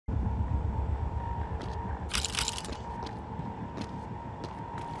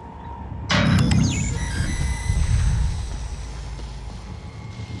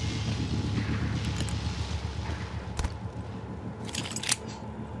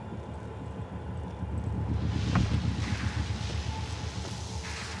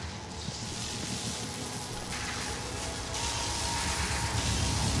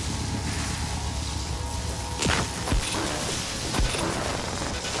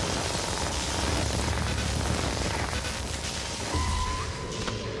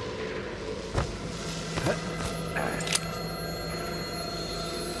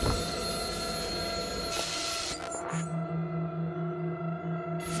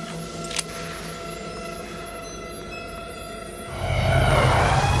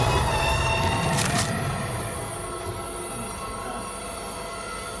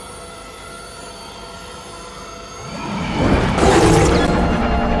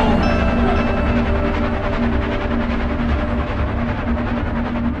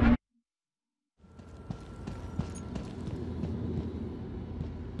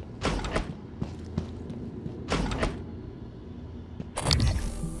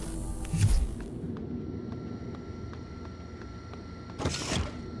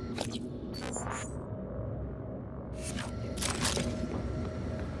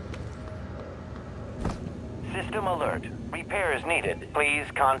System alert. Repairs needed. Please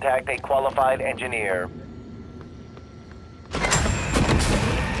contact a qualified engineer.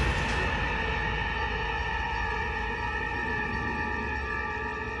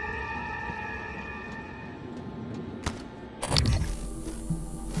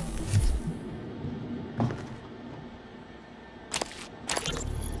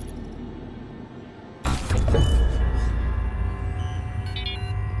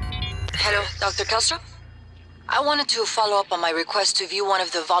 Hello, Dr. Kelstrom? I wanted to follow up on my request to view one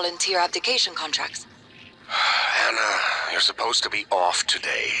of the volunteer abdication contracts. Anna, you're supposed to be off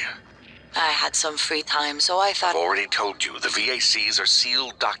today. I had some free time, so I thought... I've already told you, the VACs are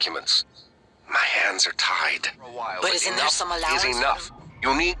sealed documents. My hands are tied. But isn't there some allowance? Is enough.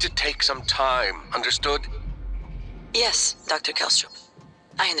 You need to take some time, understood? Yes, Dr. Kelstrom.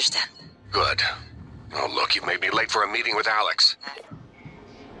 I understand. Good. Oh, look, you've made me late for a meeting with Alex.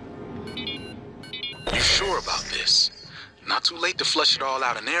 You sure about this? Not too late to flush it all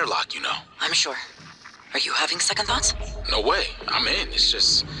out in airlock, you know. I'm sure. Are you having second thoughts? No way. I'm in. It's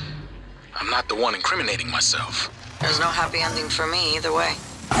just... I'm not the one incriminating myself. There's no happy ending for me either way.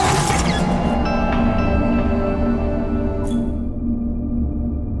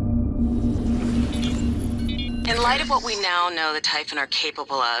 In light of what we now know the Typhon are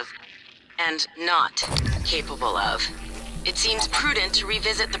capable of, and not capable of, it seems prudent to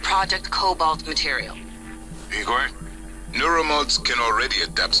revisit the Project Cobalt material. Igor? Neuromods can already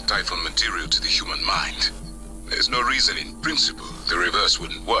adapt Typhon material to the human mind. There's no reason in principle the reverse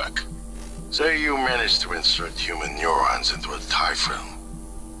wouldn't work. Say you managed to insert human neurons into a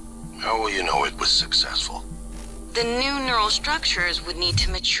Typhon. How will you know it was successful? The new neural structures would need to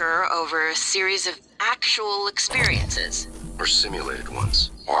mature over a series of actual experiences. Or simulated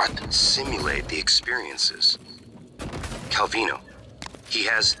ones. What? Simulate the experiences. Calvino. He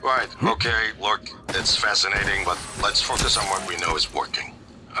has... Right, okay, look, it's fascinating, but let's focus on what we know is working.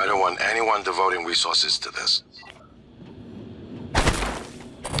 I don't want anyone devoting resources to this.